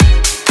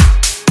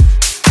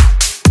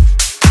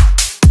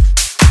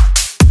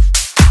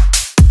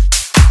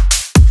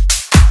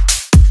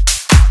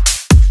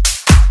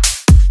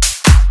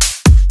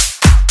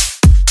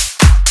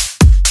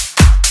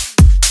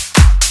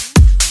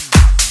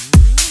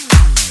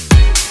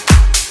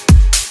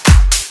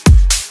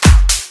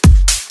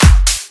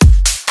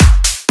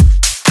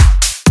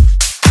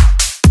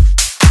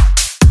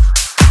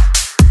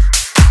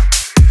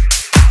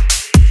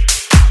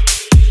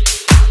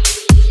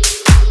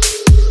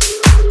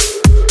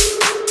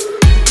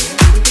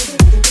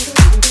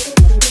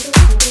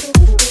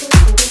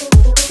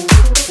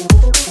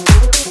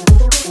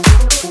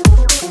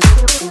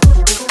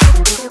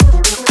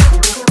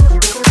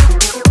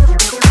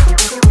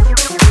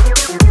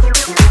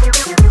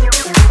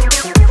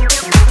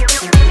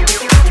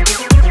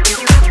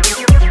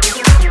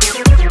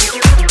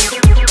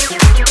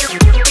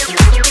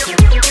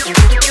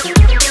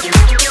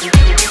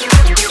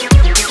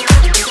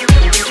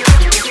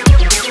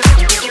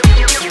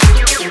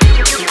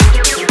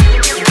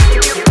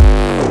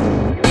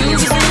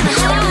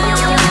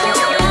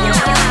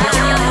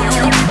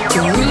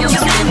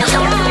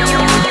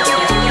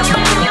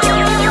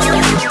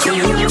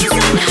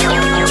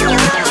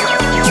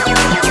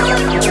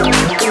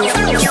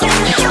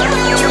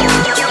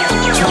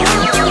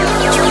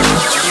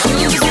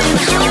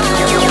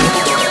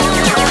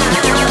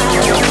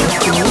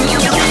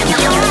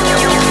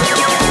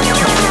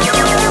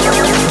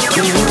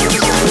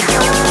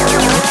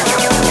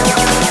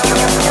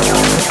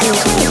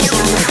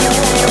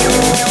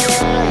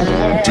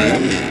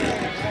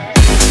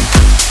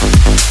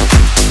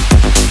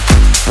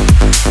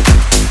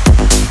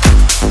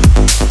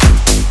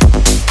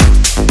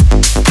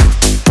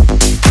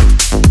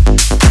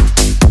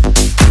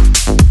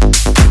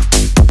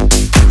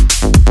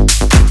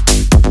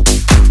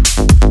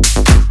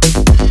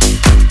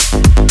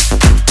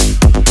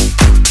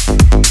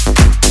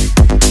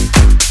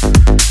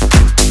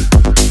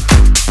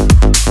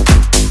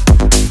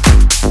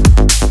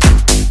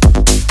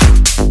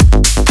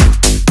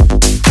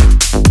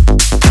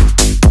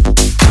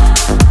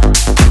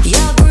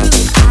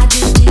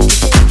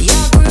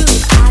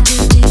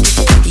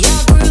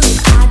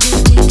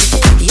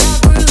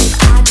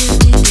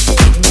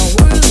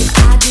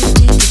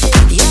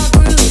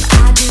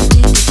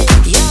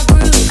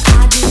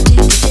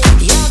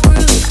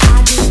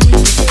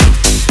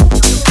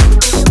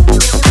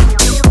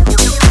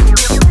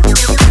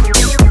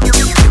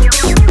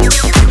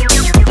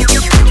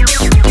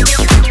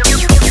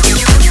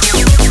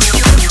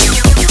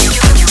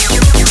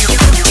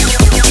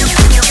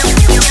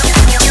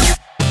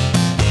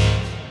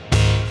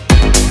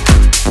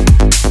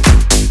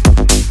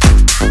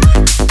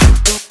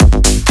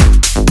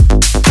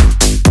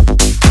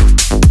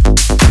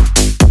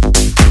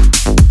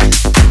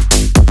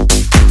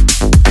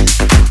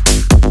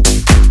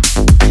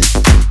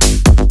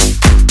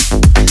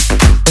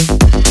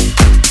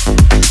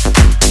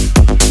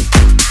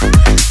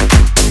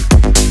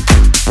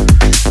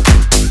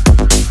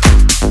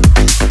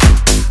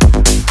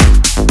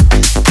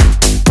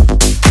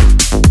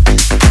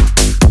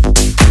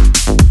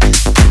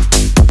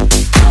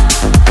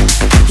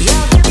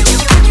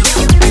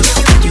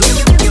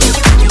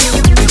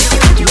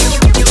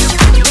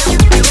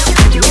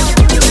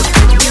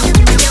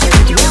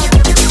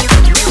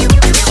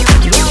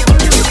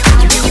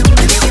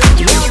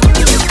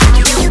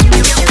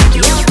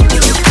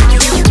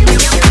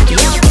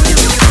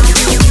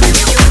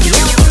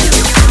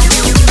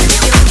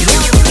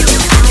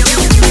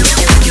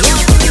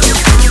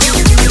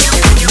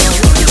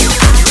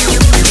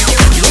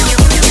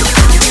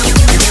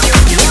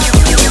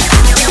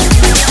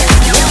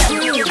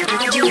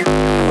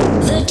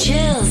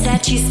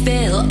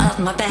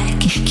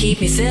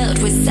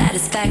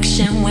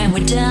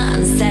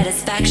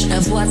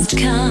of what's to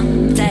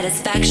come,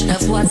 satisfaction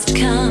of what's to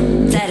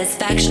come,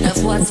 satisfaction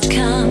of what's to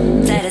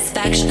come,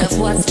 satisfaction of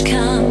what's to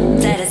come,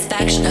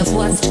 satisfaction of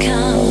what's to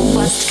come,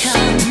 what's to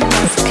come,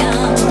 what's to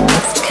come,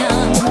 what's to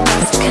come,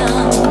 what's to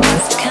come,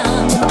 what's to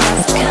come,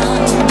 what's to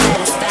come,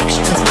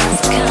 satisfaction of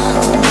what's to come,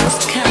 what's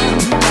to come,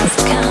 what's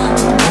to come,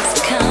 what's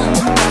to come,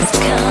 what's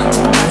to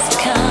come, what's to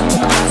come,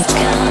 what's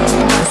to come,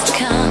 what's to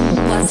come,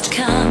 what's to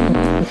come.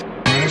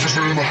 Roses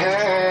in the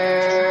heart,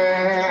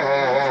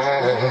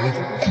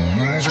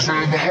 roses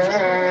in the heart,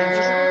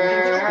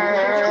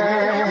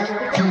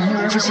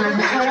 roses in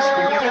the heart.